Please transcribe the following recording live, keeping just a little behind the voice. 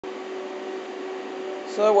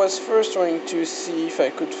So I was first trying to see if I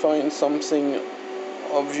could find something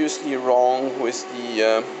obviously wrong with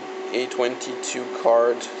the A22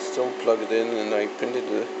 card still plugged in, and I printed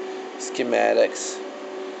the schematics.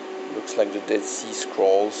 Looks like the Dead Sea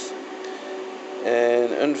Scrolls.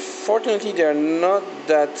 And unfortunately there are not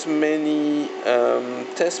that many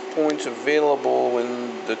test points available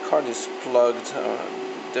when the card is plugged.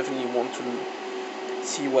 Definitely want to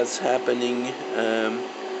see what's happening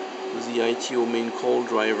with the YTO main coil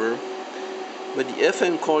driver. But the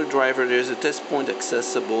FM coil driver, there's a test point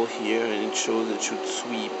accessible here, and it shows it should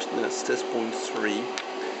sweep. That's test point 3.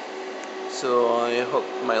 So I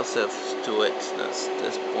hooked myself to it. That's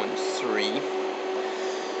test point 3.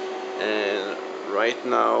 And right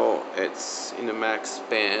now it's in a max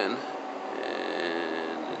span,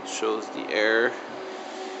 and it shows the error,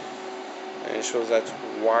 and it shows that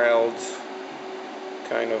wild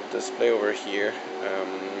kind of display over here,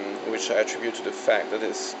 which I attribute to the fact that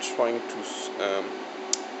it's trying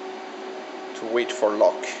to wait for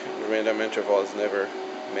lock. The random intervals never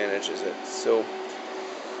manages it. So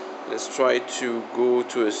let's try to go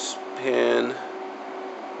to a span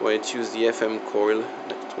where it uses the FM coil,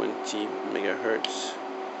 like 20 megahertz.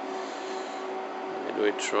 Where do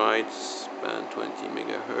I try it? Span 20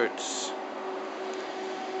 megahertz.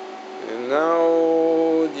 And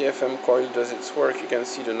now the FM coil does its work. You can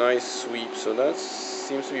see the nice sweep, so that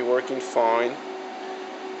seems to be working fine.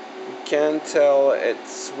 You can tell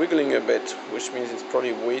it's wiggling a bit, which means it's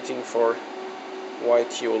probably waiting for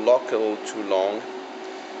YTO lock a little too long.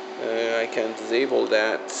 I can disable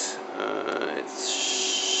that. It's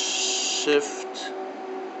Shift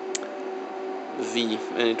V,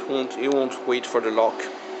 and it won't wait for the lock.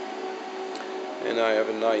 And I have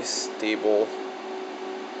a nice stable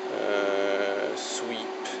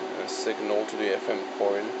sweep signal to the FM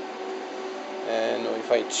coil. And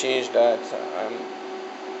if I change that, I'm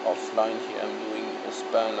offline here. I'm doing a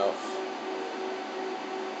span of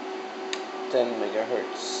 10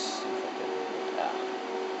 megahertz. If I can do it.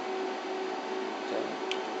 10.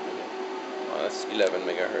 Oh, that's 11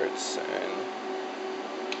 megahertz and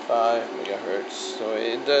 5 megahertz. So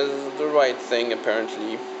it does the right thing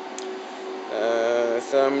apparently.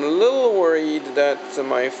 So I'm a little worried that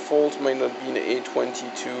my fault might not be in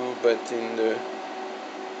A22, but in the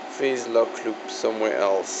phase lock loop somewhere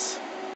else.